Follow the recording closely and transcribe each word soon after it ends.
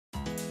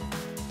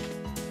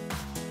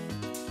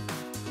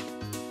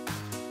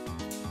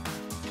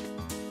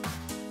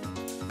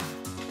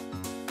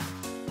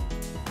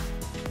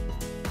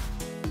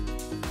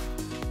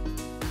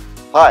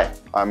Hi,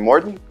 I'm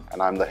Morten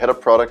and I'm the head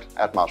of product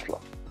at Mouseflow.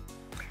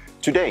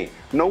 Today,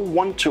 no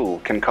one tool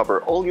can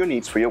cover all your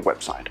needs for your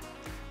website.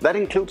 That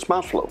includes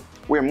Mouseflow.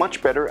 We're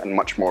much better and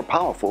much more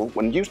powerful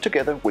when used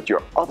together with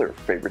your other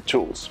favorite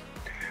tools.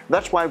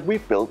 That's why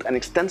we've built an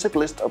extensive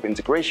list of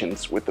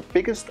integrations with the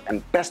biggest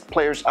and best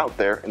players out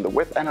there in the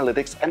web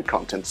analytics and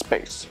content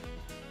space.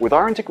 With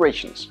our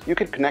integrations, you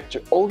can connect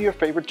to all your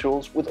favorite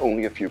tools with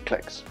only a few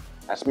clicks.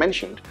 As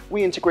mentioned,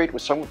 we integrate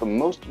with some of the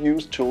most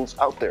used tools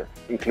out there,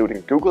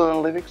 including Google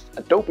Analytics,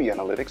 Adobe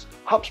Analytics,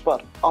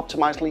 HubSpot,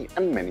 Optimizely,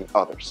 and many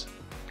others.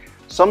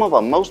 Some of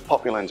our most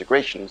popular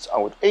integrations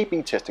are with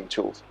A/B testing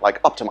tools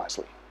like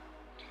Optimizely.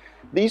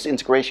 These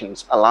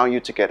integrations allow you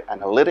to get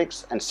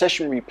analytics and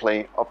session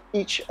replay of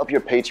each of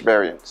your page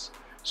variants.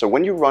 So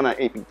when you run an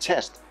A/B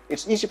test,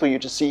 it's easy for you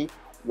to see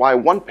why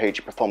one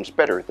page performs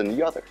better than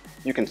the other.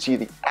 You can see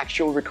the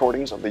actual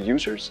recordings of the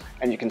users,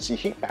 and you can see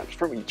heat maps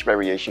from each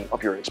variation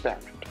of your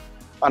experiment.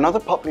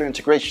 Another popular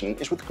integration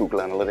is with Google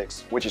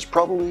Analytics, which is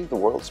probably the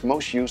world's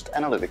most used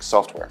analytics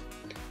software.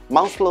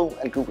 Mouseflow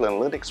and Google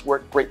Analytics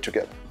work great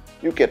together.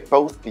 You get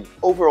both the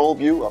overall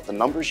view of the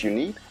numbers you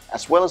need,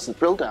 as well as the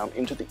drill down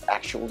into the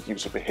actual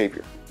user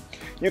behavior.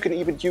 You can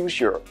even use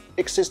your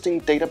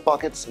existing data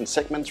buckets and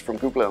segments from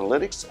Google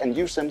Analytics and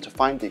use them to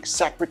find the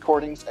exact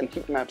recordings and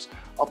heat maps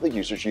of the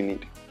users you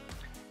need.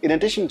 In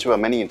addition to our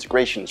many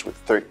integrations with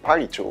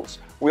third-party tools,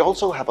 we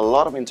also have a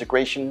lot of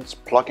integrations,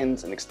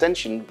 plugins, and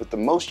extensions with the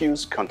most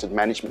used content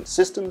management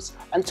systems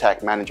and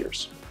tag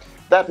managers.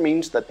 That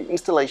means that the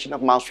installation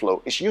of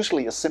Mouseflow is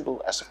usually as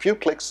simple as a few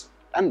clicks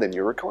and then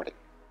you're recording.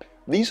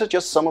 These are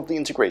just some of the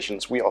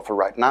integrations we offer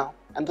right now,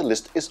 and the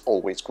list is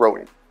always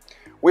growing.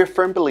 We're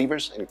firm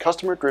believers in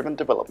customer-driven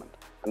development,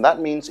 and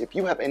that means if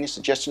you have any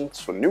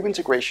suggestions for new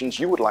integrations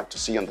you would like to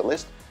see on the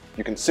list,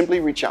 you can simply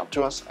reach out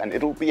to us and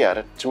it'll be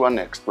added to our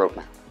next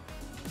roadmap.